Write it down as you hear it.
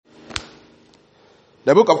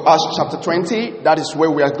The book of Acts chapter 20, that is where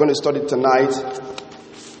we are going to study tonight.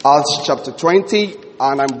 Acts chapter 20,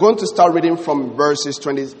 and I'm going to start reading from verses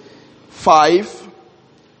 25.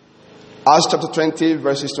 Acts chapter 20,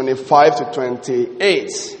 verses 25 to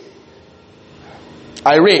 28.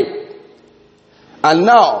 I read, "And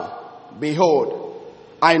now, behold,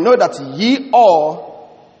 I know that ye all,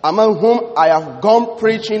 among whom I have gone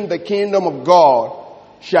preaching the kingdom of God,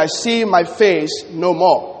 shall see my face no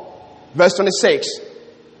more." Verse 26.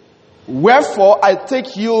 "Wherefore I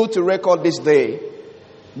take you to record this day,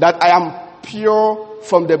 that I am pure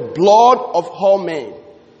from the blood of all men.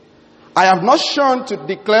 I have not shunned to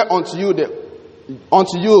declare unto you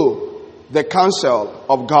the counsel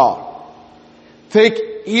of God.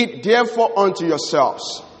 Take heed therefore unto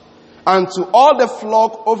yourselves, and to all the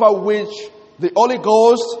flock over which the Holy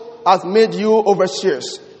Ghost hath made you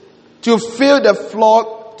overseers, to fill the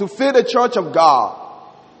flock, to fill the church of God,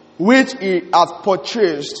 which he hath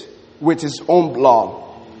purchased with his own blood.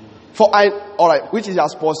 Which he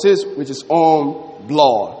has purchased with his own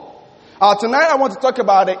blood." Tonight I want to talk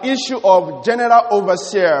about the issue of general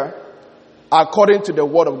overseer according to the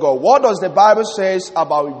word of God. What does the Bible say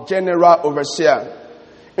about general overseer?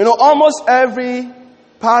 Almost every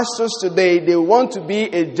pastors today, they want to be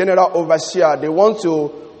a general overseer. They want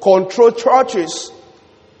to control churches,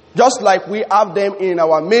 just like we have them in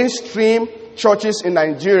our mainstream churches in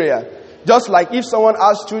Nigeria. Just like if someone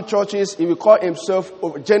has two churches, he will call himself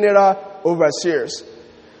general overseers.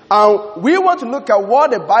 And we want to look at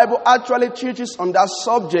what the Bible actually teaches on that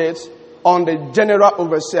subject, on the general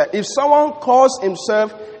overseer. If someone calls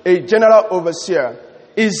himself a general overseer,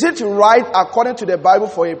 is it right according to the Bible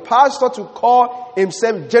for a pastor to call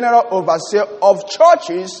himself general overseer of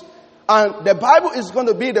churches? And the Bible is going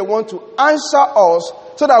to be the one to answer us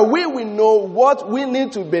so that we will know what we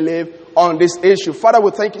need to believe on this issue. Father,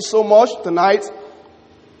 we thank you so much tonight.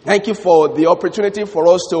 Thank you for the opportunity for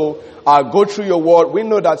us to go through your word. We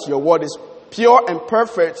know that your word is pure and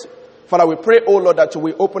perfect. Father, we pray, oh Lord, that you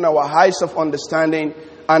will open our eyes of understanding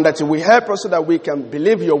and that you will help us so that we can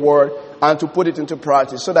believe your word and to put it into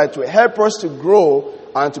practice, so that it will help us to grow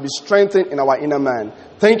and to be strengthened in our inner man.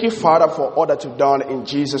 Thank you, Father, for all that you've done in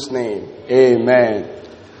Jesus' name. Amen.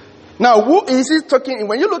 Now, who is he talking?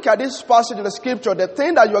 When you look at this passage in the scripture, the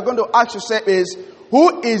thing that you are going to ask yourself is,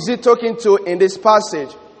 who is he talking to in this passage?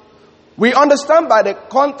 We understand by the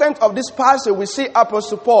content of this passage, we see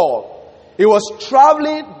Apostle Paul. He was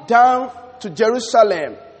traveling down to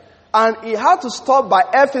Jerusalem, and he had to stop by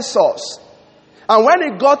Ephesus. And when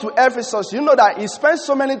he got to Ephesus, you know that he spent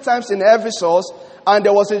so many times in Ephesus, and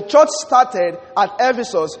there was a church started at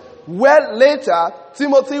Ephesus, where later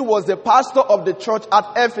Timothy was the pastor of the church at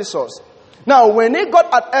Ephesus. Now, when he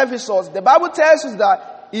got at Ephesus, the Bible tells us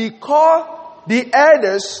that he called the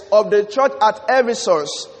elders of the church at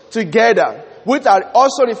Ephesus together, which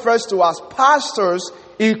also refers to as pastors.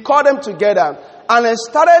 He called them together and he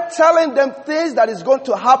started telling them things that is going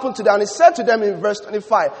to happen to them. And he said to them in verse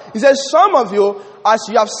 25, he says, "Some of you, as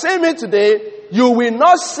you have seen me today, you will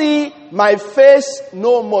not see my face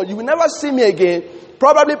no more. You will never see me again."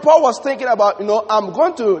 Probably Paul was thinking about, I'm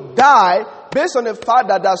going to die based on the fact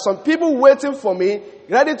that there are some people waiting for me,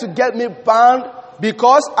 ready to get me bound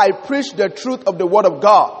because I preach the truth of the word of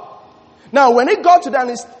God. Now, when he got to them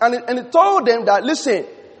and he told them that, listen,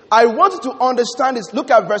 I want you to understand this. Look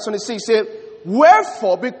at verse 26. He said,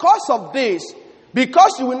 "Wherefore, because of this,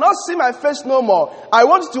 because you will not see my face no more, I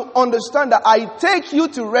want you to understand that I take you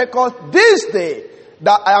to record this day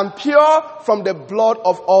that I am pure from the blood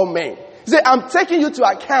of all men." He said, "I'm taking you to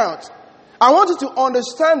account. I want you to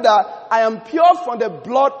understand that I am pure from the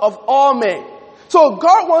blood of all men." So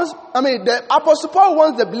the Apostle Paul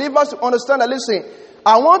wants the believers to understand that, listen,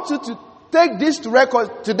 I want you to take this to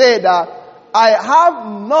record today that I have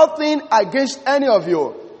nothing against any of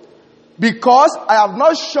you, because I have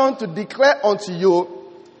not shunned to declare unto you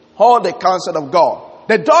all the counsel of God.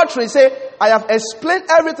 The doctrine say, I have explained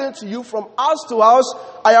everything to you from house to house.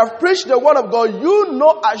 I have preached the word of God. You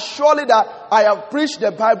know as surely that I have preached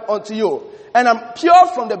the Bible unto you. And I'm pure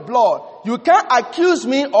from the blood. You can't accuse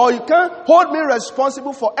me or you can't hold me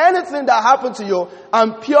responsible for anything that happened to you.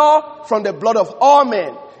 I'm pure from the blood of all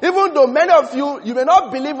men. Even though many of you may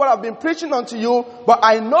not believe what I've been preaching unto you, but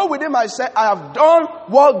I know within myself I have done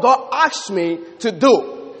what God asked me to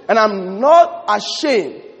do. And I'm not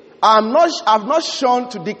ashamed. I've not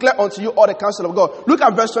shunned to declare unto you all the counsel of God. Look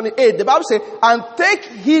at verse 28. The Bible says, "And take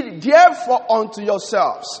heed therefore unto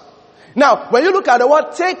yourselves." Now, when you look at the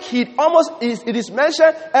word take heed, it is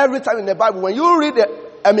mentioned every time in the Bible. When you read the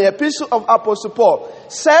epistle of Apostle Paul.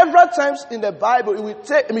 Several times in the Bible, we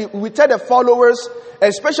tell the followers,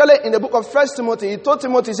 especially in the book of 1 Timothy, he told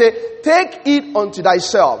Timothy, he said, take it unto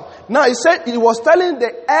thyself. Now he was telling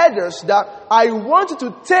the elders that I want you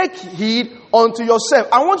to take heed unto yourself.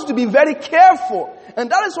 I want you to be very careful. And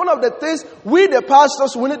that is one of the things we the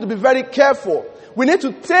pastors, we need to be very careful. We need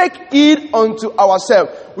to take it unto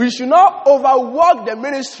ourselves. We should not overwork the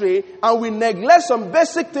ministry and we neglect some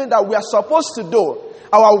basic things that we are supposed to do.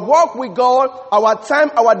 Our work with God, our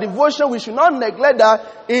time, our devotion, we should not neglect that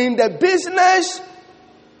in the business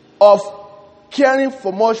of caring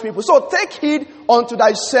for much people. So take heed unto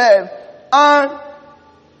thyself and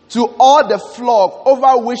to all the flock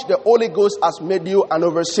over which the Holy Ghost has made you an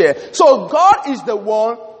overseer. So God is the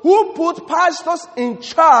one who put pastors in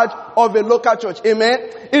charge of a local church. Amen.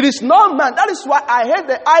 It is not man. That is why I hate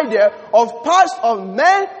the idea of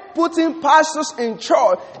men putting pastors in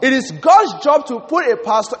charge. It is God's job to put a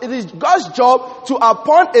pastor. It is God's job to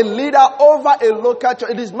appoint a leader over a local church.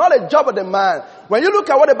 It is not a job of the man. When you look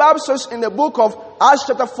at what the Bible says in the book of Acts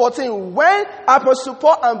chapter 14, when Apostle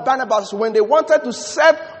Paul and Barnabas, when they wanted to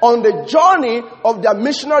set on the journey of their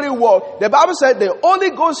missionary work, the Bible said, the Holy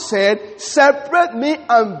Ghost said, separate me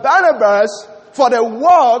and Barnabas for the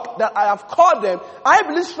work that I have called them. I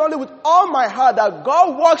believe strongly with all my heart that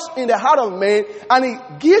God works in the heart of men and He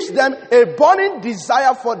gives them a burning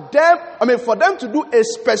desire for them to do a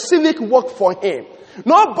specific work for Him.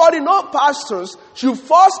 Nobody, no pastors should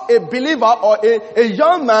force a believer or a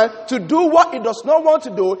young man to do what he does not want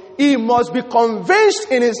to do. He must be convinced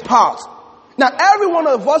in his heart. Now, every one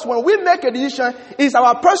of us, when we make a decision, is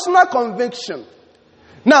our personal conviction.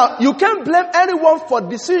 Now, you can't blame anyone for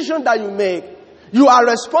decision that you make. You are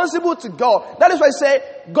responsible to God. That is why I say,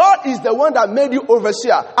 God is the one that made you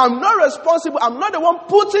overseer. I'm not responsible. I'm not the one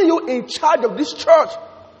putting you in charge of this church.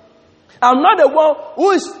 I'm not the one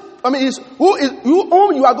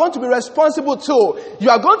whom you are going to be responsible to. You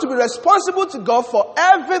are going to be responsible to God for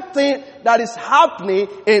everything that is happening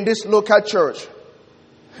in this local church.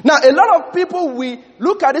 Now, a lot of people, we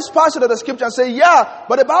look at this passage of the scripture and say, yeah,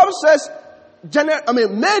 but the Bible says,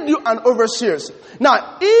 made you an overseer.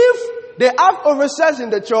 Now, if they have overseers in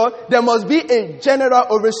the church, there must be a general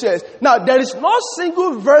overseer. Now, there is no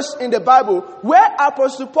single verse in the Bible where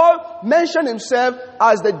Apostle Paul mentioned himself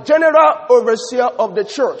as the general overseer of the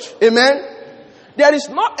church. Amen? There is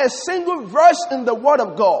not a single verse in the Word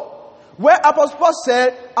of God where Apostle Paul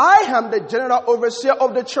said, I am the general overseer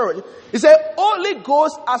of the church. He said, Holy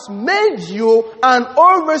Ghost has made you an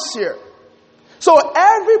overseer. So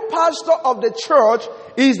every pastor of the church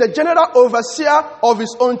is the general overseer of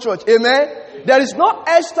his own church. Amen? There is no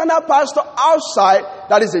external pastor outside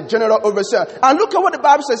that is a general overseer. And look at what the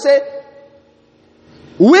Bible says,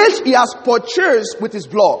 which he has purchased with his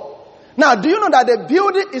blood. Now, do you know that the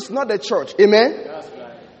building is not the church? Amen? That's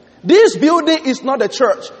right. This building is not the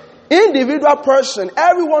church. Individual person,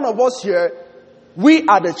 every one of us here, we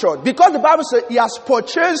are the church. Because the Bible says he has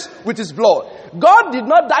purchased with his blood. God did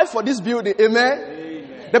not die for this building. Amen?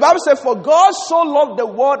 Amen. The Bible says, for God so loved the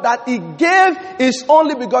world that He gave His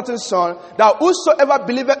only begotten Son, that whosoever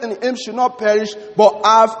believeth in Him should not perish, but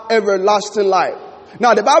have everlasting life.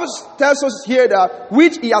 Now the Bible tells us here that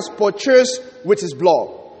which He has purchased with His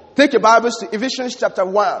blood. Take your Bibles to Ephesians chapter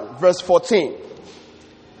 1 verse 14.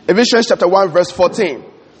 Ephesians chapter 1 verse 14.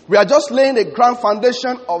 We are just laying the ground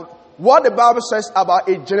foundation of what the Bible says about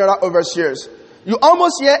a general overseer. You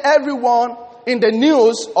almost hear everyone in the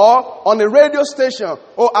news or on the radio station,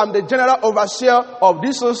 oh, I'm the general overseer of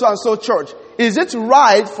this so and so church. Is it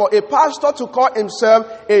right for a pastor to call himself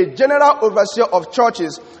a general overseer of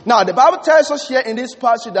churches? Now, the Bible tells us here in this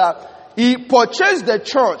passage that he purchased the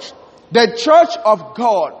church of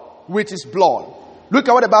God with his blood. Look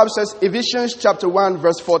at what the Bible says, Ephesians chapter 1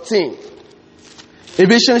 verse 14.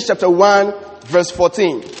 Ephesians chapter 1 verse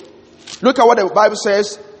 14. Look at what the Bible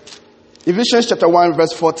says, Ephesians chapter 1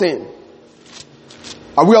 verse 14.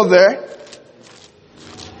 Are we all there?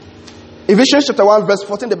 Ephesians chapter 1 verse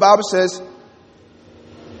 14, the Bible says,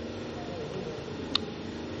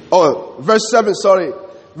 verse 7, sorry.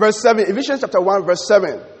 Verse 7, Ephesians chapter 1 verse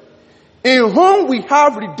 7. In whom we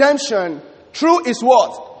have redemption through His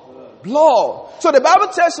what? Blood. So the Bible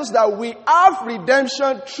tells us that we have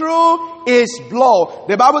redemption through His blood.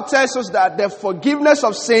 The Bible tells us that the forgiveness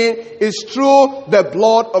of sin is through the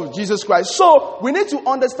blood of Jesus Christ. So we need to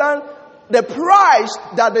understand the price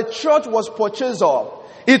that the church was purchased of.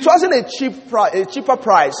 It wasn't a cheaper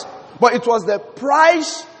price, but it was the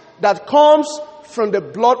price that comes from the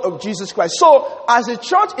blood of Jesus Christ. So, as the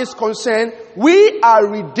church is concerned, we are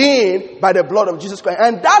redeemed by the blood of Jesus Christ.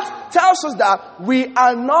 And that tells us that we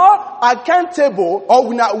are not accountable, or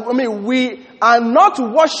we are not to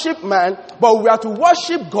worship man, but we are to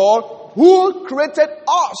worship God who created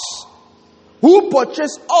us, who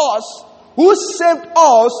purchased us, who saved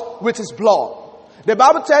us with his blood. The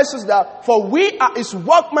Bible tells us that for we are his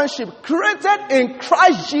workmanship created in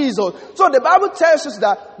Christ Jesus. So the Bible tells us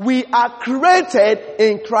that we are created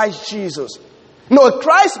in Christ Jesus. No,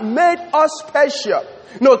 Christ made us special.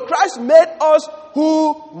 No, Christ made us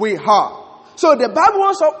who we are. So the Bible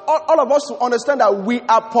wants all of us to understand that we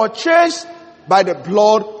are purchased by the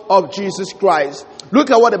blood of Jesus Christ.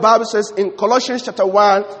 Look at what the Bible says in Colossians chapter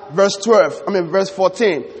 1 verse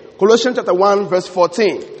 14. Colossians chapter 1 verse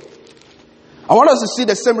 14. I want us to see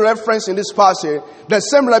the same reference in this passage, the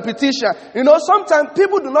same repetition. Sometimes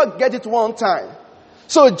people do not get it one time.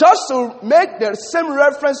 So just to make the same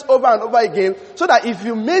reference over and over again, so that if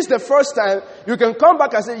you miss the first time, you can come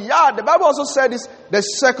back and say, yeah, the Bible also said this the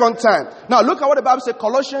second time. Now look at what the Bible says,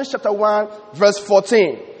 Colossians chapter 1, verse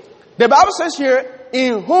 14. The Bible says here,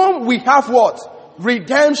 in whom we have what?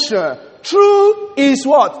 Redemption. Through is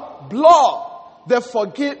what? Blood.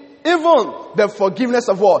 Even the forgiveness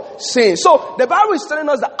of what? Sin. So the Bible is telling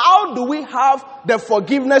us that how do we have the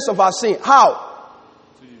forgiveness of our sin? How?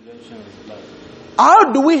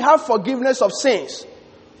 How do we have forgiveness of sins?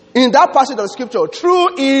 In that passage of scripture,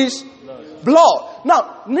 through is blood.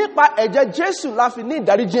 Now, it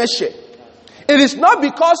is not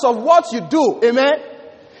because of what you do. Amen.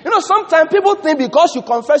 Sometimes people think because you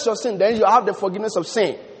confess your sin, then you have the forgiveness of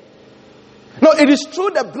sin. No, it is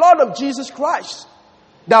through the blood of Jesus Christ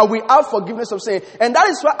that we have forgiveness of sin. And that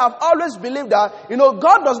is why I've always believed that,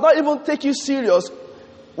 God does not even take you serious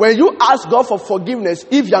when you ask God for forgiveness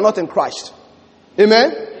if you are not in Christ.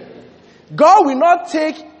 Amen? God will not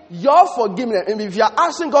take your forgiveness. And if you are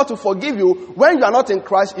asking God to forgive you when you are not in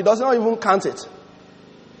Christ, He does not even count it.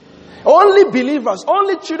 Only believers,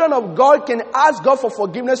 only children of God can ask God for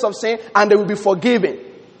forgiveness of sin and they will be forgiven.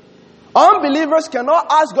 Unbelievers cannot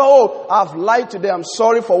ask God, oh, I've lied today, I'm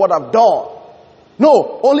sorry for what I've done.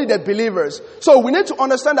 No, only the believers. So we need to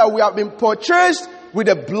understand that we have been purchased with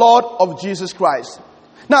the blood of Jesus Christ.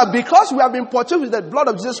 Now, because we have been purchased with the blood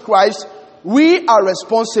of Jesus Christ, we are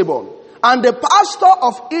responsible. And the pastor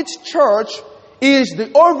of each church is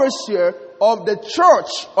the overseer of the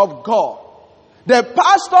church of God. The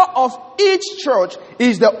pastor of each church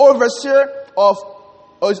is the overseer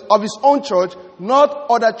of his own church, not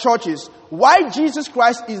other churches. Why Jesus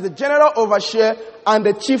Christ is the general overseer and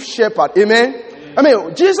the chief shepherd. Amen?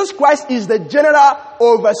 Jesus Christ is the general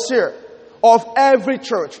overseer of every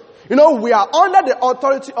church. We are under the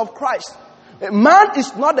authority of Christ. Man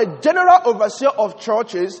is not the general overseer of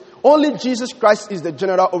churches. Only Jesus Christ is the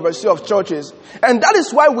general overseer of churches. And that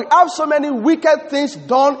is why we have so many wicked things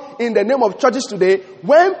done in the name of churches today.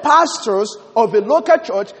 When pastors of a local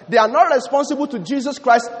church, they are not responsible to Jesus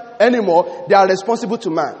Christ anymore. They are responsible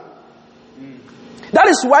to man. That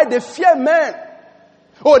is why they fear man.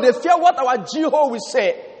 Oh, they fear what our Jeho will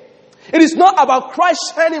say. It is not about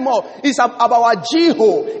Christ anymore. It's about our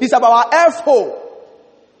Jeho. It's about our FO.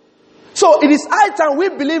 So it is high time we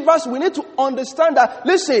believers, we need to understand that,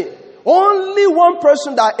 listen, only one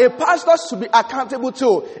person that a pastor should be accountable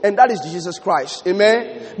to, and that is Jesus Christ.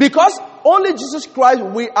 Amen? Because only Jesus Christ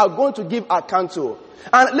we are going to give account to.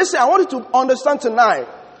 And listen, I want you to understand tonight,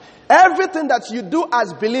 everything that you do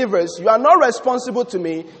as believers, you are not responsible to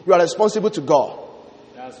me, you are responsible to God.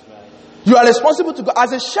 That's right. You are responsible to God.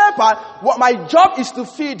 As a shepherd, what my job is to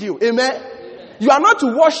feed you. Amen? You are not to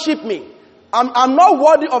worship me. I'm not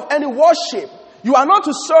worthy of any worship. You are not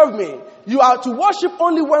to serve me. You are to worship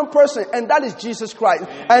only one person, and that is Jesus Christ.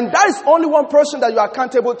 And that is only one person that you are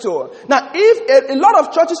accountable to. Now, if a lot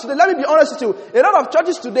of churches today, let me be honest with you, a lot of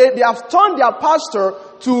churches today, they have turned their pastor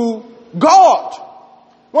to God.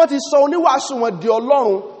 What is so new?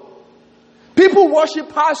 People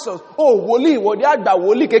worship pastors. Oh, woli,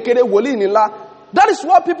 woli kekere, woli nila. That is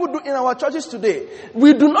what people do in our churches today.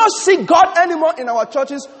 We do not seek God anymore in our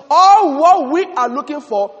churches. All what we are looking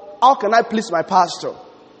for, how can I please my pastor?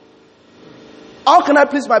 How can I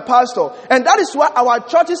please my pastor? And that is why our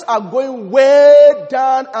churches are going way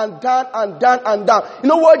down and down and down and down. You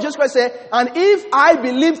know what Jesus Christ said? And if I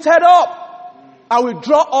be lifted up, I will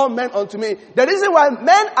draw all men unto me. The reason why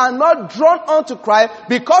men are not drawn unto Christ,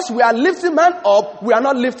 because we are lifting man up, we are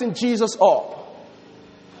not lifting Jesus up.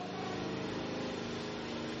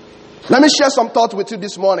 Let me share some thoughts with you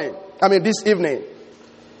this evening.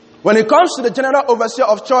 When it comes to the general overseer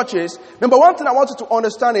of churches, number one thing I want you to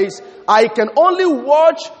understand is, I can only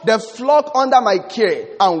watch the flock under my care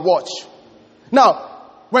and watch. Now,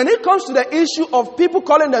 when it comes to the issue of people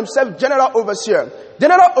calling themselves general overseer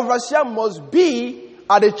must be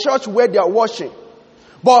at the church where they are watching.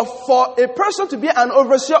 But for a person to be an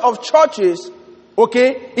overseer of churches,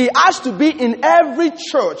 okay, he has to be in every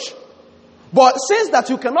church. But since that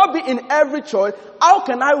you cannot be in every church, how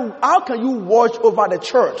can you watch over the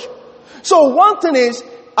church? So one thing is,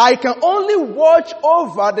 I can only watch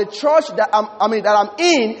over the church that I'm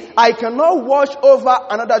in. I cannot watch over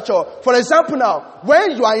another church. For example, now,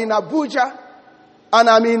 when you are in Abuja and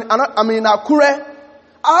I'm in Akure,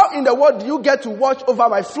 how in the world do you get to watch over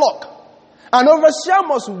my flock? An overseer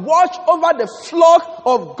must watch over the flock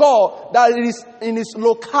of God that is in his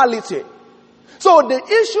locality. So the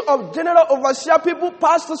issue of general overseer,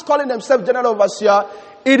 pastors calling themselves general overseer,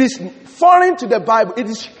 it is foreign to the Bible. It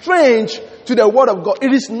is strange to the Word of God.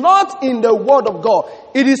 It is not in the Word of God.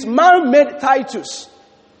 It is man-made titles.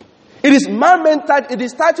 It is man-made title. It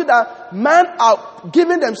is title that man are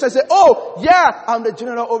giving themselves. Say, oh, yeah, I'm the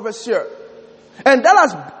general overseer. And that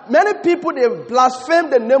has many people, they blaspheme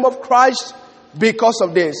the name of Christ because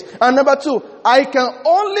of this. And number two, I can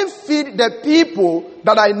only feed the people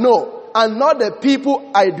that I know and not the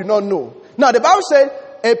people I do not know. Now, the Bible said,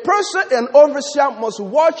 a person, an overseer, must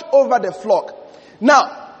watch over the flock.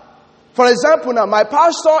 Now, for example, now, my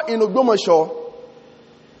pastor in Ogbomoso,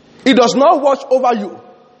 he does not watch over you.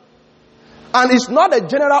 And it's not a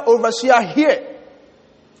general overseer here.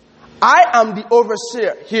 I am the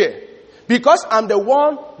overseer here. Because I'm the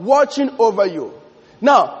one watching over you.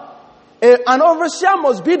 Now, an overseer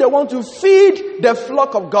must be the one to feed the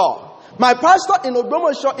flock of God. My pastor in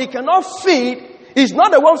Ogbomoso, he cannot feed. He's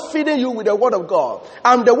not the one feeding you with the word of God.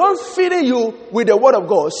 I'm the one feeding you with the word of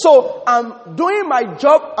God. So I'm doing my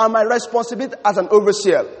job and my responsibility as an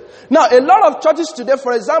overseer. Now, a lot of churches today,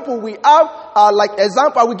 for example, we have I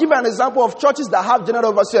will give you an example of churches that have general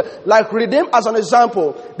overseer. Like Redeem as an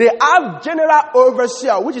example. They have general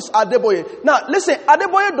overseer, which is Adeboye. Now, listen,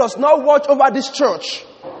 Adeboye does not watch over this church.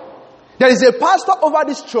 There is a pastor over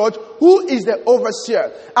this church who is the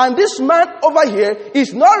overseer. And this man over here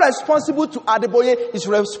is not responsible to Adeboye, he's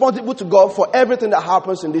responsible to God for everything that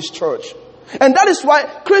happens in this church. And that is why,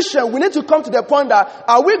 Christian, we need to come to the point that,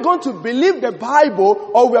 are we going to believe the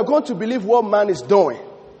Bible or we are going to believe what man is doing?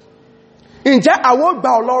 It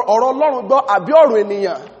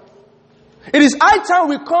is high time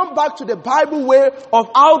we come back to the Bible way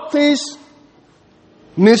of how things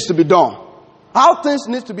needs to be done. How things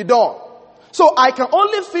need to be done. So I can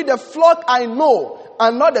only feed the flock I know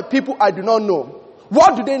and not the people I do not know.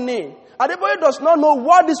 What do they need? Adeboye does not know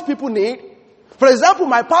what these people need. For example,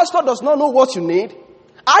 my pastor does not know what you need.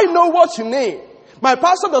 I know what you need. My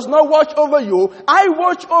pastor does not watch over you. I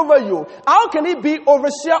watch over you. How can he be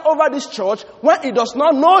overseer over this church when he does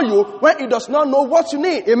not know you, when he does not know what you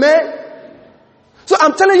need? Amen? So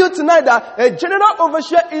I'm telling you tonight that a general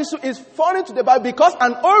overseer issue is foreign to the Bible because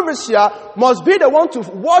an overseer must be the one to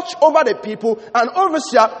watch over the people. An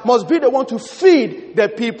overseer must be the one to feed the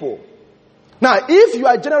people. Now, if you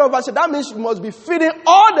are a general overseer, that means you must be feeding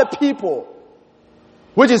all the people,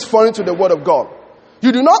 which is foreign to the word of God.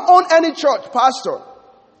 You do not own any church, pastor,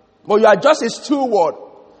 but you are just a steward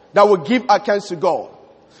that will give accounts to God.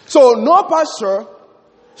 So no pastor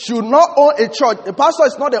should not own a church. The pastor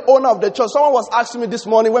is not the owner of the church. Someone was asking me this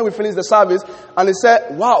morning when we finished the service, and he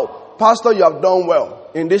said, wow, pastor, you have done well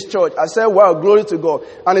in this church. I said, well, glory to God.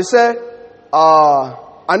 And he said,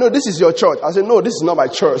 I know this is your church. I said, no, this is not my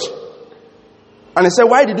church. And he said,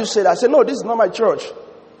 why did you say that? I said, no, this is not my church.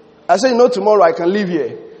 I said, tomorrow I can leave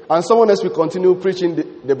here and someone else will continue preaching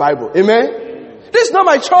the Bible. Amen? This is not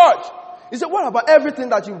my church. He said, what about everything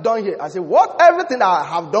that you've done here? I said, what? Everything that I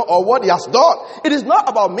have done or what he has done? It is not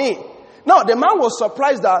about me. Now, the man was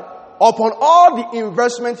surprised that upon all the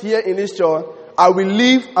investment here in this church, I will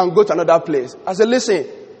leave and go to another place. I said, listen,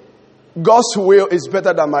 God's will is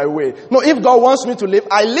better than my way. No, if God wants me to leave,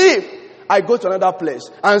 I leave. I go to another place.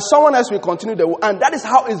 And someone else will continue the work. And that is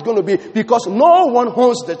how it's going to be. Because no one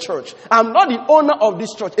owns the church. I'm not the owner of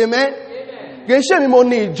this church. Amen? Amen.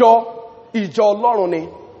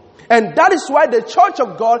 And that is why the church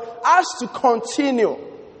of God has to continue.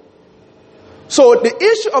 So the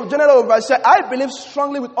issue of general overseer, I believe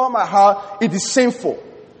strongly with all my heart, it is sinful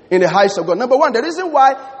in the eyes of God. Number one, the reason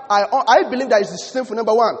why I believe that it is sinful,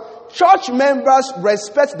 number one, church members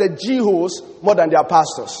respect the Jews more than their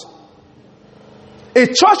pastors. A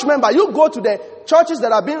church member, you go to the churches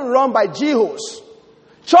that are being run by Jews.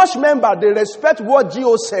 Church member, they respect what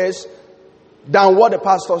Jews says than what the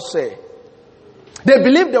pastors say. They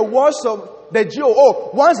believe the words of the GO.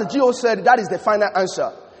 Oh, once the GO said, that is the final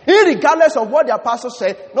answer. Irregardless of what their pastor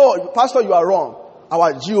said, no, pastor, you are wrong.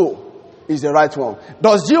 Our GO is the right one.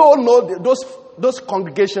 Does GO know those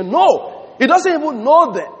congregations? No. He doesn't even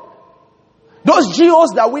know them. Those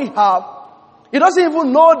GOs that we have, he doesn't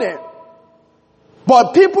even know them.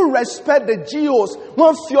 But people respect the GOs.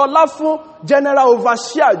 Wọ́n fi ọlá fún general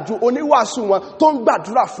overseer ju oníwàásù wọn tó ń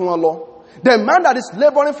gbàdúrà fún wọn lọ. The man that is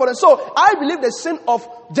laboring for them. So I believe the sin of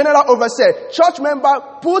general overseer, church member,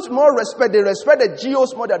 put more respect. They respect the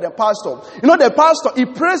GOs more than the pastor. You know, the pastor, he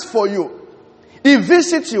prays for you. He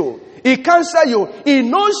visits you. He counsels you. He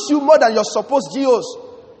knows you more than your supposed GOs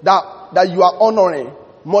that you are honoring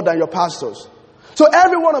more than your pastors. So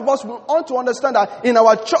every one of us will want to understand that in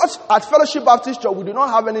our church, at Fellowship Baptist Church, we do not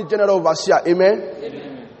have any general overseer. Amen?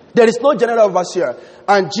 Amen. There is no general overseer.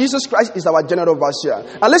 And Jesus Christ is our general overseer.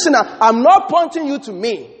 And listen, I'm not pointing you to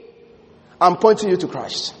me. I'm pointing you to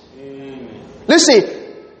Christ. Amen. Listen,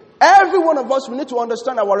 every one of us, we need to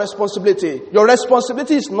understand our responsibility. Your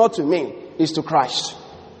responsibility is not to me, it's to Christ.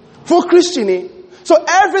 For Christianity. So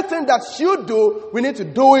everything that you do, we need to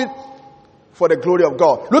do it for the glory of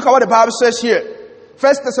God. Look at what the Bible says here.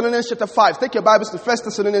 1 Thessalonians chapter 5. Take your Bibles to 1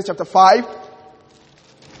 Thessalonians chapter 5.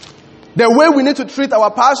 The way we need to treat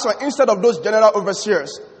our pastor instead of those general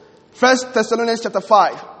overseers. 1 Thessalonians chapter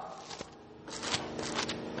 5. 1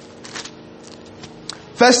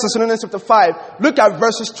 Thessalonians chapter 5. Look at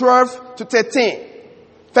verses 12 to 13. 1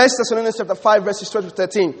 Thessalonians chapter 5 verses 12 to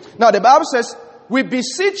 13. Now the Bible says, we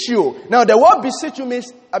beseech you. Now the word beseech you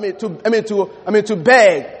means, to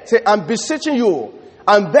beg. Say, I'm beseeching you.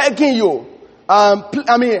 I'm begging you. I'm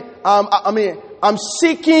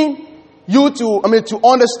seeking you to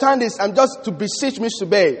understand this. And just to beseech means to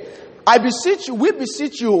beg. I beseech you, we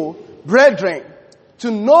beseech you, brethren,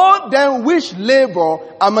 to know them which labor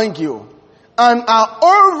among you and are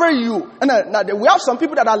over you. And now we have some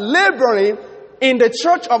people that are laboring in the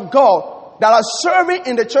church of God, that are serving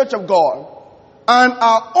in the church of God, and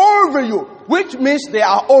are over you, which means they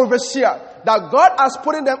are overseer. That God has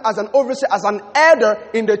put in them as an overseer, as an elder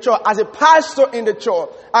in the church, as a pastor in the church.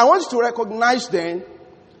 I want you to recognize them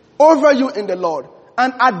over you in the Lord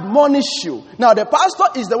and admonish you. Now the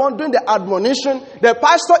pastor is the one doing the admonition. The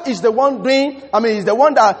pastor is the one is the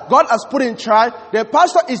one that God has put in charge. The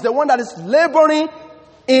pastor is the one that is laboring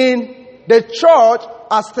in the church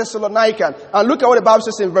as Thessalonican. And look at what the Bible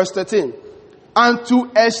says in verse 13. And to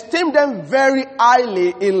esteem them very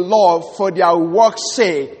highly in love for their work's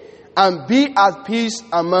sake, and be at peace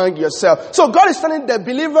among yourselves. So God is telling the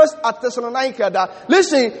believers at Thessalonica that,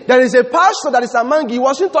 listen, there is a pastor that is among you. He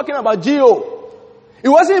wasn't talking about Geo. He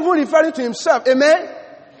wasn't even referring to himself. Amen?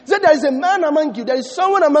 He said there is a man among you. There is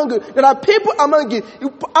someone among you. There are people among you.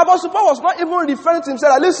 Apostle Paul was not even referring to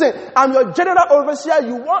himself. Like, listen, I'm your general overseer.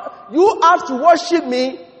 You have to worship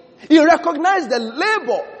me. He recognized the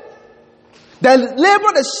labor.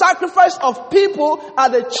 The sacrifice of people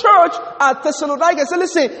at the church at Thessalonica. Say,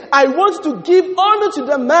 listen, I want to give honor to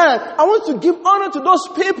the man. I want to give honor to those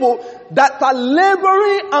people that are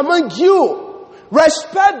laboring among you.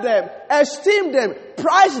 Respect them, esteem them,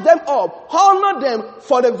 prize them up, honor them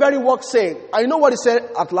for the very work's sake. And you know what he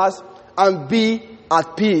said at last? And be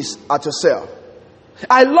at peace at yourself.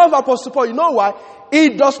 I love Apostle Paul. You know why? He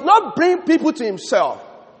does not bring people to himself.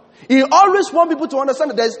 He always wants people to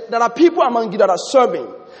understand that there are people among you that are serving.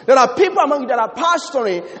 There are people among you that are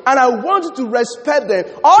pastoring. And I want you to respect them.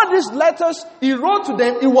 All these letters he wrote to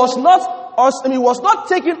them, he was not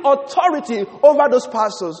taking authority over those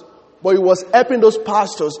pastors. But he was helping those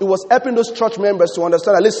pastors. He was helping those church members to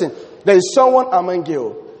understand that, listen, there is someone among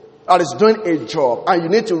you that is doing a job. And you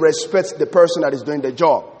need to respect the person that is doing the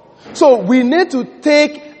job. So we need to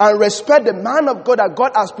take and respect the man of God that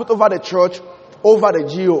God has put over the church, over the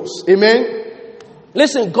GOs. Amen?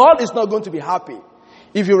 Listen, God is not going to be happy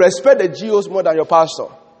if you respect the GOs more than your pastor.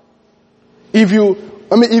 If you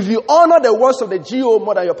honor the words of the GO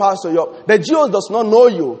more than your pastor, the GO does not know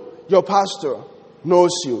you. Your pastor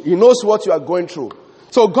knows you. He knows what you are going through.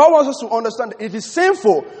 So God wants us to understand that it is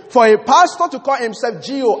sinful for a pastor to call himself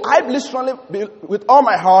GO. I believe strongly with all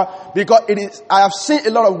my heart, because I have seen a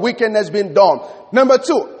lot of wickedness being done. Number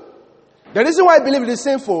 2, the reason why I believe it is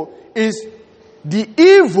sinful is the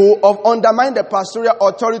evil of undermining the pastoral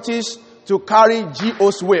authorities to carry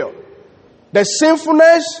GO's will. The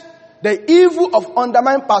sinfulness, the evil of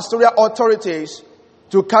undermining pastoral authorities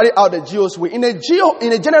to carry out the GO's will. In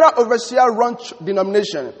a general overseer run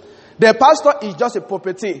denomination, the pastor is just a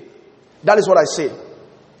puppeteer. That is what I say.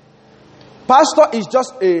 Pastor is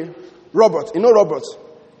just a robot. You know robot?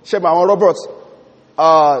 Shema, robot.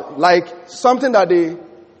 Like something that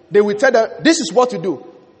they will tell them, this is what to do.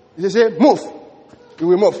 They say, move. He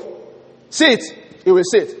will move. Sit. He will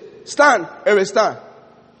sit. Stand. He will stand.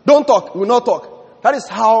 Don't talk. He will not talk. That is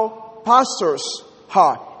how pastors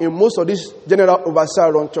are in most of these general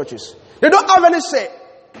overseer run churches. They don't have any say.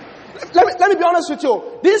 Let me be honest with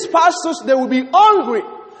you. These pastors, they will be hungry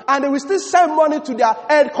and they will still send money to their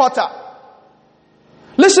headquarters.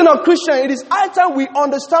 Listen up, Christian. It is high time we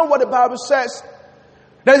understand what the Bible says.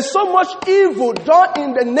 There is so much evil done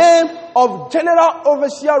in the name of general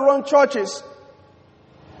overseer run churches.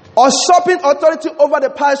 Usurping authority over the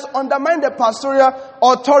pastor, undermine the pastoral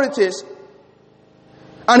authorities.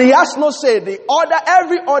 And he has no say.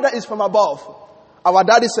 Every order is from above. Our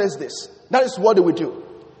daddy says this. That is what they will do.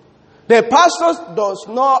 The pastors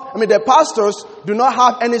do not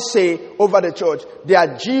have any say over the church. Their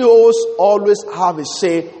GOs always have a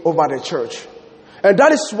say over the church. And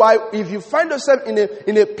that is why if you find yourself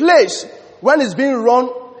in a place when it's being run,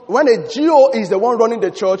 when a GO is the one running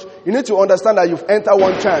the church, you need to understand that you've entered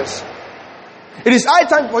one chance. It is high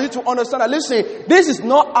time for you to understand that, listen, this is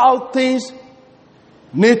not how things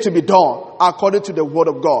need to be done according to the word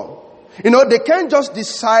of God. They can't just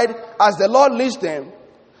decide as the Lord leads them,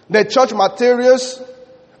 the church materials,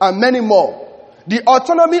 and many more. The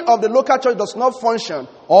autonomy of the local church does not function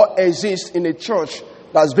or exist in a church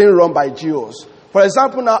that's being run by GOs. For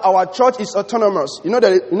example, now our church is autonomous. You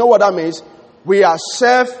know what that means? We are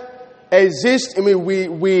self-exist.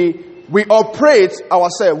 We operate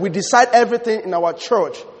ourselves. We decide everything in our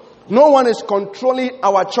church. No one is controlling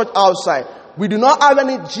our church outside. We do not have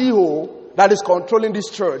any GO that is controlling this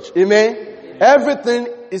church. Amen? Everything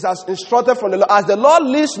is as instructed from the Lord. As the Lord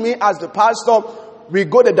leads me as the pastor, we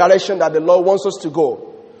go the direction that the Lord wants us to go.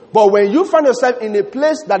 But when you find yourself in a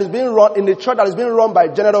place that is being run, in a church that is being run by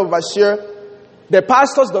general overseer, the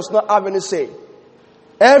pastor does not have any say.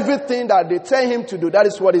 Everything that they tell him to do, that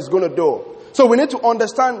is what he's going to do. So we need to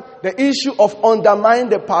understand the issue of undermining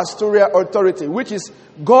the pastoral authority, which is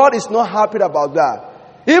God is not happy about that.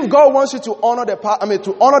 If God wants you to honor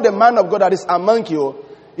the man of God that is among you,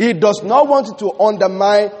 He does not want you to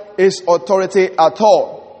undermine His authority at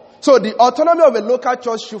all. So the autonomy of a local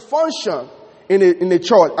church should function in a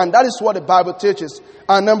church, and that is what the Bible teaches.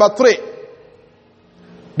 And number 3,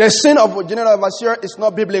 the sin of a general overseer is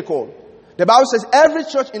not biblical. The Bible says every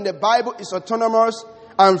church in the Bible is autonomous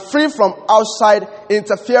and free from outside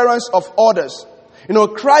interference of others.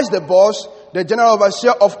 Christ the boss, the general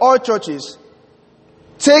overseer of all churches.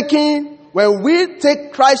 When we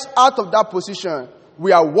take Christ out of that position,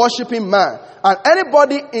 we are worshiping man. And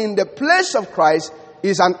anybody in the place of Christ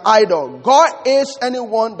is an idol. God hates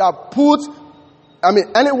anyone that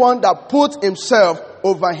puts himself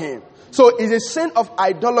over him. So it's a sin of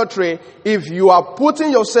idolatry if you are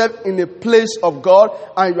putting yourself in the place of God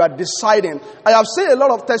and you are deciding. I have seen a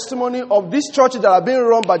lot of testimony of these churches that are being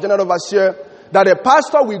run by general overseer that the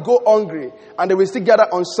pastor will go hungry and they will still gather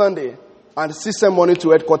on Sunday and still send money to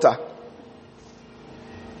headquarters.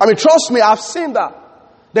 Trust me, I've seen that.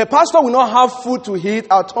 The pastor will not have food to eat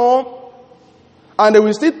at home and they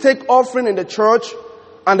will still take offering in the church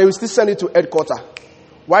and they will still send it to headquarters.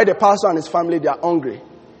 Why the pastor and his family, they are hungry?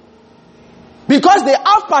 Because they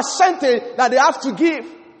have percentage that they have to give.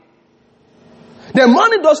 The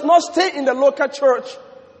money does not stay in the local church.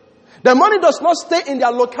 The money does not stay in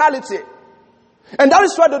their locality. And that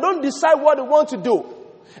is why they don't decide what they want to do.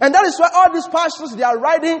 And that is why all these pastors, they are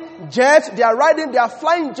riding jets, they are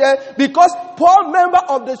flying jets, because poor members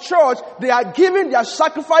of the church, they are giving, they are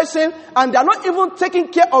sacrificing, and they are not even taking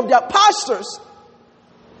care of their pastors.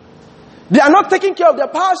 They are not taking care of their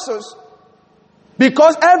pastors.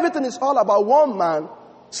 Because everything is all about one man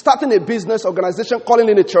starting a business organization, calling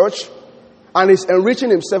in a church, and he's enriching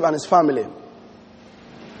himself and his family.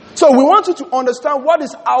 So we want you to understand what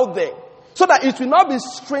is out there, so that it will not be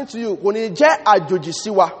strange to you. A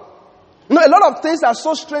lot of things are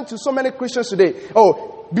so strange to so many Christians today.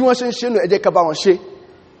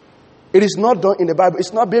 It is not done in the Bible.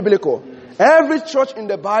 It's not biblical. Every church in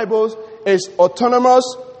the Bible is autonomous,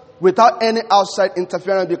 without any outside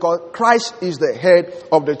interference, because Christ is the head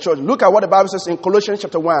of the church. Look at what the Bible says in Colossians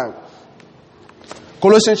chapter 1.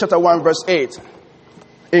 Colossians chapter 1 verse 18.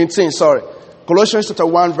 Colossians chapter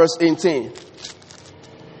 1 verse 18.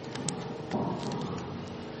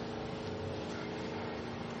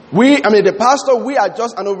 The pastor, we are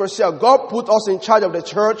just an overseer. God put us in charge of the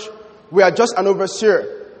church. We are just an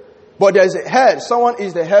overseer. But there is a head. Someone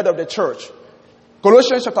is the head of the church.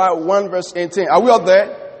 Colossians chapter 1 verse 18. Are we up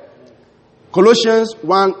there? Colossians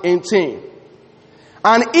 1:18.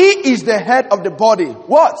 And He is the head of the body.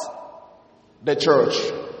 What? The church.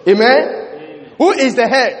 Amen? Who is the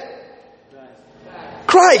head?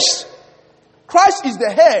 Christ. Christ is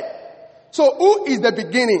the head. So who is the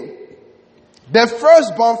beginning? The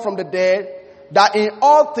firstborn from the dead, that in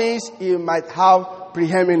all things he might have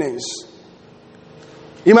preeminence.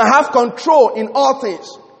 He might have control in all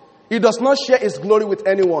things. He does not share his glory with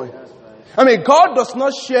anyone. God does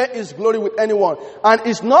not share his glory with anyone. And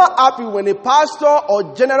is not happy when a pastor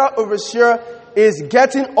or general overseer is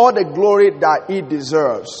getting all the glory that he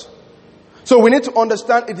deserves. So we need to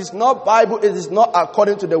understand it is not Bible, it is not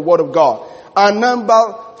according to the word of God. And number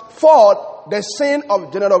 4, the sin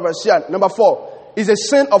of general overseer. Number 4 is a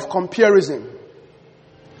sin of comparison.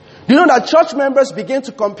 Do you know that church members begin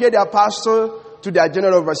to compare their pastor to their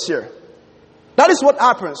general overseer? That is what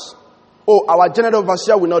happens. Oh, our general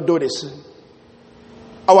overseer will not do this.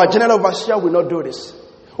 Our general overseer will not do this.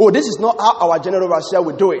 Oh, this is not how our general overseer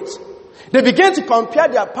will do it. They begin to compare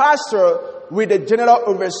their pastor with the general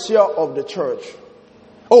overseer of the church.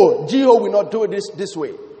 Oh, Gio will not do it this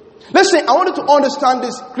way. Listen, I want you to understand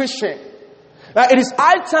this, Christian. That it is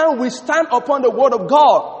high time we stand upon the word of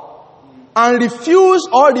God and refuse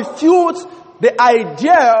or refute the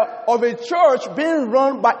idea of a church being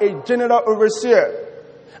run by a general overseer.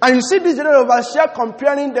 And you see this general overseer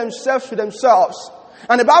comparing themselves to themselves.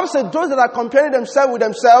 And the Bible says those that are comparing themselves with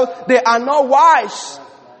themselves, they are not wise.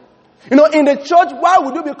 In the church, why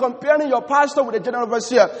would you be comparing your pastor with a general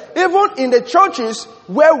overseer? Even in the churches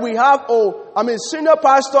where we have, senior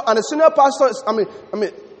pastor, and the senior pastor is,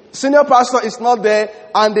 senior pastor is not there,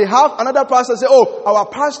 and they have another pastor say, our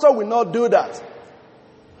pastor will not do that.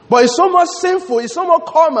 But it's so much sinful, it's so much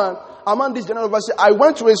common among these general overseers. I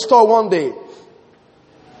went to a store one day,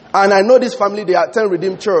 and I know this family, they attend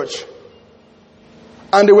Redeemed Church.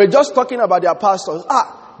 And they were just talking about their pastors.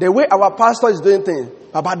 The way our pastor is doing things,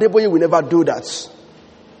 Baba Deboye will never do that.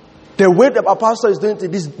 The way that our pastor is doing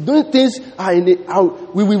things,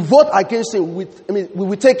 we will vote against him. We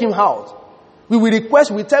will take him out. We will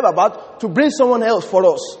request, we tell Baba to bring someone else for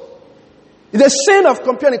us. It's a sin of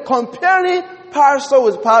comparing. Comparing pastor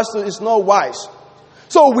with pastor is not wise.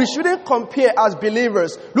 So we shouldn't compare as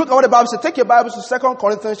believers. Look at what the Bible says. Take your Bibles to 2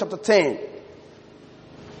 Corinthians chapter 10.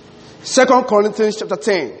 2 Corinthians chapter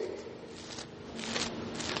 10.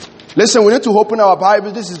 Listen, we need to open our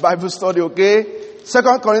Bible. This is Bible study, okay? 2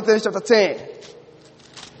 Corinthians chapter 10.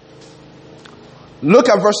 Look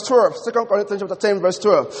at verse 12. 2 Corinthians chapter 10, verse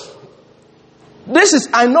 12.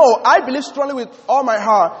 I believe strongly with all my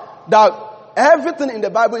heart that everything in the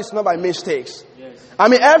Bible is not by mistakes. Yes.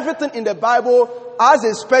 Everything in the Bible has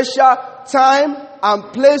a special time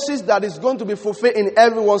and places that is going to be fulfilled in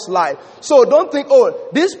everyone's life. So don't think,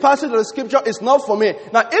 this passage of the scripture is not for me.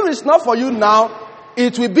 Now, if it's not for you now,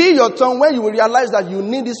 it will be your turn when you will realize that you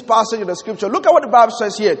need this passage of the scripture. Look at what the Bible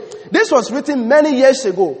says here. This was written many years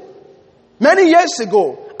ago.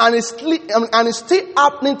 And it's still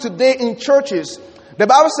happening today in churches. The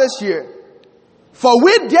Bible says here, for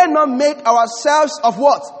we dare not make ourselves of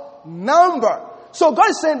what? Number. So God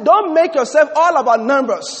is saying, don't make yourself all about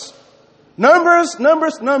numbers. Numbers.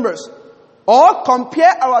 Or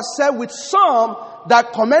compare ourselves with some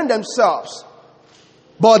that commend themselves.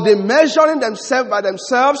 But they measuring themselves by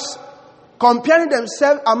themselves, comparing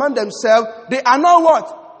themselves among themselves, they are not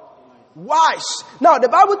what? Wise. Now, the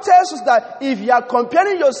Bible tells us that if you are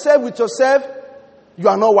comparing yourself with yourself, you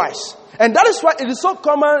are not wise. And that is why it is so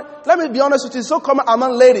common, let me be honest with you, it's so common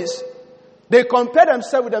among ladies. They compare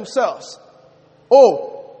themselves with themselves.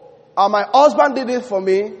 My husband did it for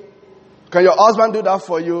me. Can your husband do that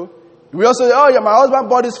for you? We also say, my husband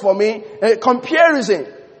bought this for me. Comparison,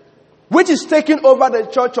 which is taking over the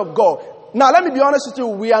church of God. Now, let me be honest with you.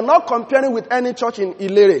 We are not comparing with any church in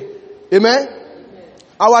Ilere. Amen?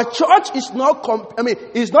 Our church is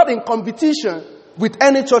not in competition with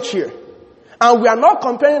any church here. And we are not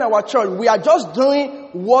comparing our church. We are just doing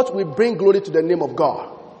what will bring glory to the name of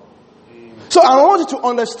God. So I want you to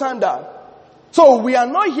understand that. So we are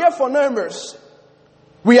not here for numbers.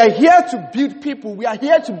 We are here to build people. We are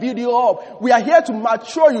here to build you up. We are here to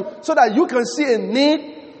mature you so that you can see a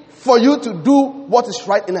need for you to do what is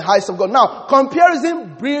right in the eyes of God. Now,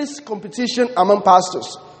 comparison breeds competition among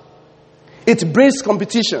pastors. It breeds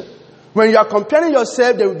competition. When you are comparing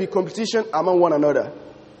yourself, there will be competition among one another.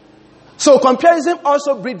 So comparison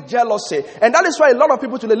also breeds jealousy. And that is why a lot of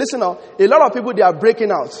people, they are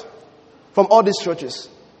breaking out from all these churches.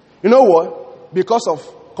 You know what? Because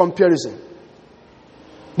of comparison.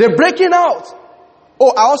 They're breaking out.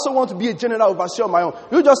 I also want to be a general overseer on my own.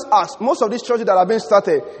 You just ask. Most of these churches that have been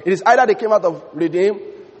started, it is either they came out of Redeem,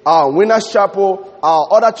 Winners Chapel,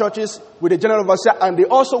 other churches with a general overseer, and they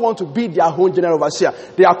also want to be their own general overseer.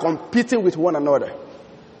 They are competing with one another.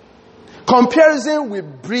 Comparison will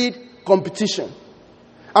breed competition.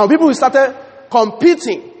 And people started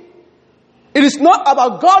competing. It is not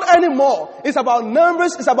about God anymore. It's about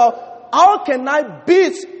numbers. It's about how can I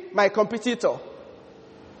beat my competitor.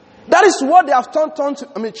 That is what they have turned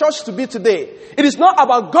church to be today. It is not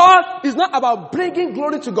about God. It's not about bringing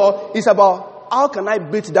glory to God. It's about how can I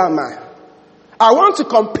beat that man. I want to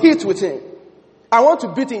compete with him. I want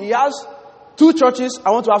to beat him. He has 2 churches.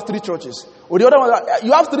 I want to have 3 churches. Or the other one,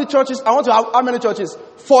 you have 3 churches. I want to have how many churches?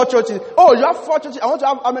 4 churches. Oh, you have 4 churches. I want to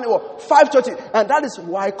have how many? 5 churches. And that is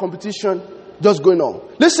why competition just going on.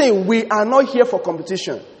 Listen, we are not here for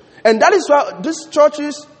competition. And that is why this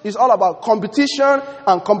churches is all about competition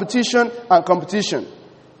and competition and competition.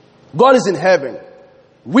 God is in heaven,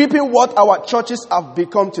 weeping what our churches have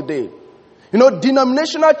become today. You know,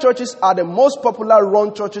 denominational churches are the most popular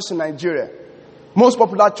run churches in Nigeria. Most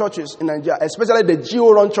popular churches in Nigeria, especially the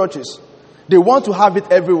GO-run churches. They want to have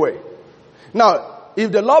it everywhere. Now,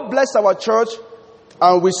 if the Lord bless our church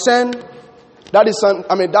and we send Daddy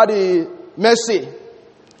Mercy,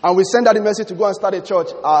 and we send Daddy Mercy to go and start a church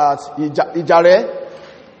at Ijare.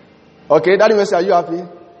 Okay, Daddy Mercy, are you happy?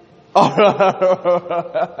 All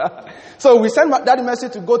right. So we send Daddy Mercy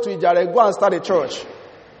to go to Ijare, go and start a church.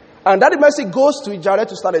 And Daddy Mercy goes to Ijare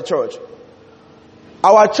to start a church.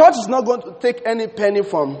 Our church is not going to take any penny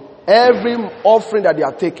from every offering that they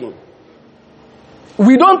are taking.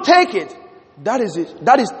 We don't take it. That is it.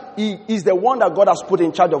 He is the one that God has put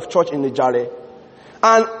in charge of church in Ijare.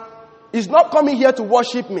 And he's not coming here to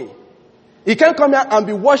worship me. He can't come here and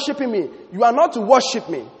be worshiping me. You are not to worship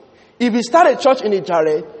me. If you start a church in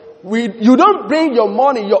Ijare, you don't bring your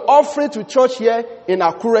money, your offering to church here in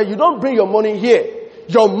Akure. You don't bring your money here.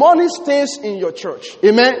 Your money stays in your church.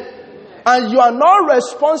 Amen? And you are not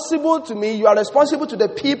responsible to me. You are responsible to the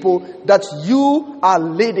people that you are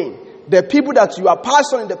leading. The people that you are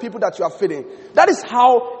pastoring, the people that you are feeding. That is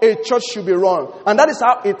how a church should be run. And that is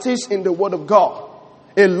how it is in the Word of God.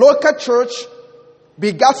 A local church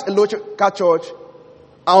begets a local church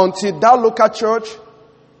until that local church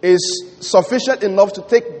is sufficient enough to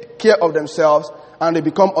take care of themselves and they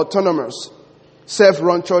become autonomous,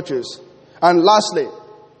 self-run churches. And lastly,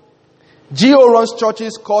 GO-run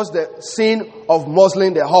churches cause the sin of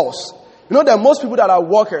muzzling the horse. You know, there are most people that are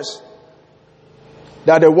workers.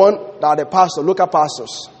 They are the pastor, local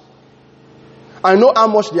pastors. I know how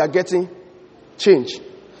much they are getting change.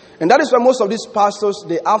 And that is why most of these pastors,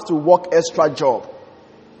 they have to work extra job.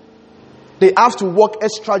 They have to work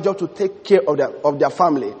extra job to take care of their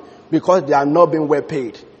family because they are not being well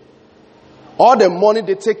paid. All the money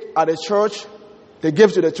they take at the church, they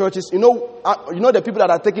give to the churches. You know the people that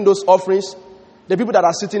are taking those offerings, the people that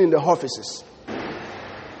are sitting in the offices.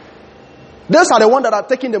 Those are the ones that are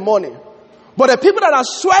taking the money. But the people that are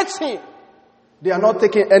sweating, they are not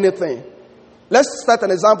taking anything. Let's start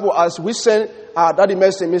an example as we send Daddy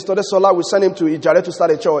Mercy, Mr. Desola, we send him to Ijare to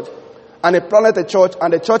start a church. And he planted a church,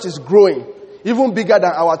 and the church is growing, even bigger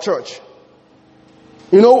than our church.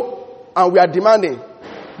 You know, and we are demanding,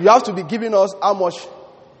 you have to be giving us how much?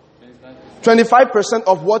 25%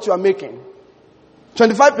 of what you are making.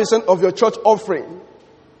 25% of your church offering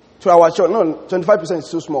to our church. No, 25% is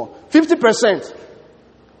too small. 50%.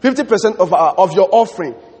 50% of your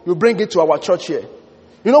offering, you bring it to our church here.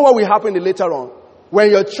 You know what will happen later on? When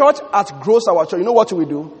your church outgrows our church, you know what we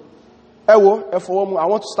do? I want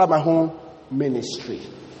to start my home ministry.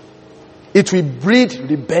 It will breed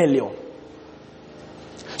rebellion.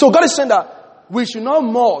 So God is saying that we should not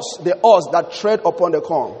moss the ox that tread upon the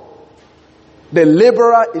corn. The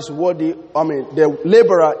laborer is worthy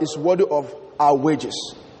of our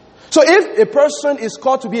wages. So if a person is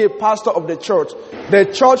called to be a pastor of the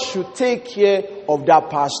church should take care of that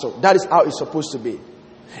pastor. That is how it's supposed to be.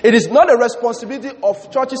 It is not a responsibility of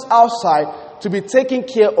churches outside to be taking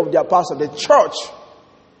care of their pastor. The church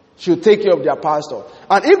should take care of their pastor.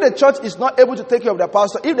 And if the church is not able to take care of their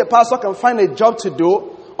pastor, if the pastor can find a job to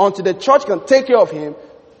do until the church can take care of him,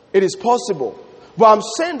 it is possible. But I'm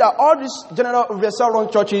saying that all these general universal run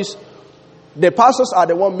churches, the pastors are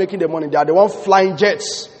the one making the money. They are the one flying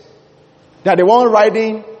jets. They are the one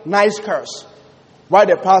riding nice cars. While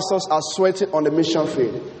the pastors are sweating on the mission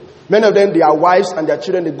field. Many of them, their wives and their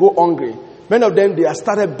children, they go hungry. Many of them, they have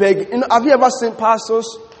started begging. You know, have you ever seen pastors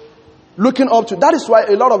looking up to? That is why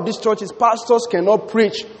a lot of these churches, pastors cannot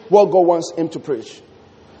preach what God wants him to preach.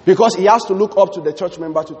 Because he has to look up to the church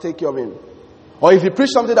member to take care of him. Or if he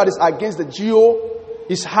preach something that is against the GO,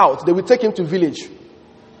 his house, they will take him to village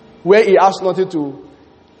where he has nothing to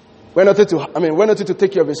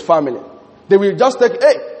take care of his family. They will just take,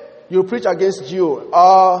 hey, you preach against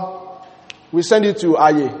GO. We send you to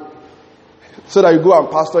Aye. So that you go and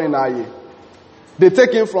pastor in Aye. They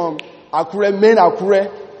take him from Akure, main Akure,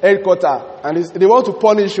 headquarters and they want to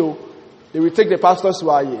punish you, they will take the pastor to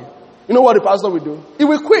Aye. You know what the pastor will do? He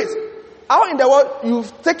will quit. How in the world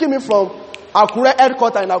you've taken me from Akure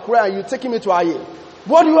headquarters in Akure and you're taking me to Aye?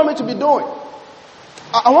 What do you want me to be doing?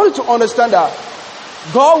 I want you to understand that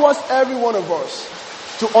God wants every one of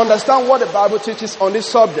us to understand what the Bible teaches on this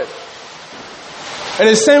subject. It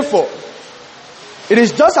is sinful. It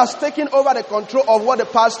is just as taking over the control of what the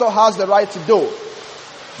pastor has the right to do.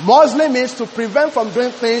 Muslim means to prevent from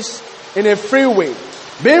doing things in a free way,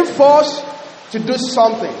 being forced to do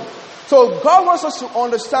something. So God wants us to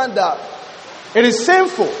understand that it is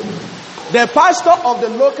sinful. The pastor of the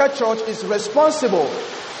local church is responsible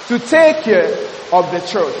to take care of the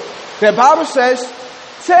church. The Bible says,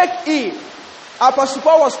 take heed. Apostle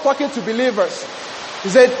Paul was talking to believers. He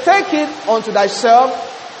said, take it unto thyself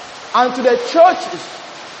and to the churches,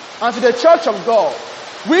 and to the church of God,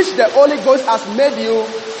 which the Holy Ghost has made you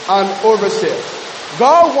an overseer.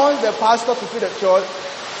 God wants the pastor to feed the church.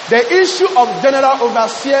 The issue of general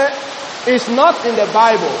overseer is not in the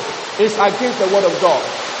Bible. It's against the word of God.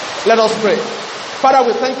 Let us pray. Father,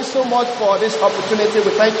 we thank you so much for this opportunity.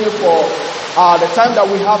 We thank you for the time that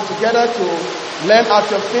we have together to learn at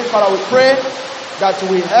your feet. Father, we pray that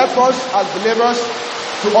you will help us as believers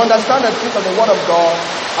to understand the truth of the word of God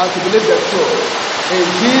and to believe the truth. In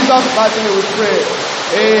Jesus' mighty name we pray.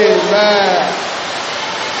 Amen.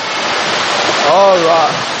 All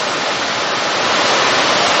right.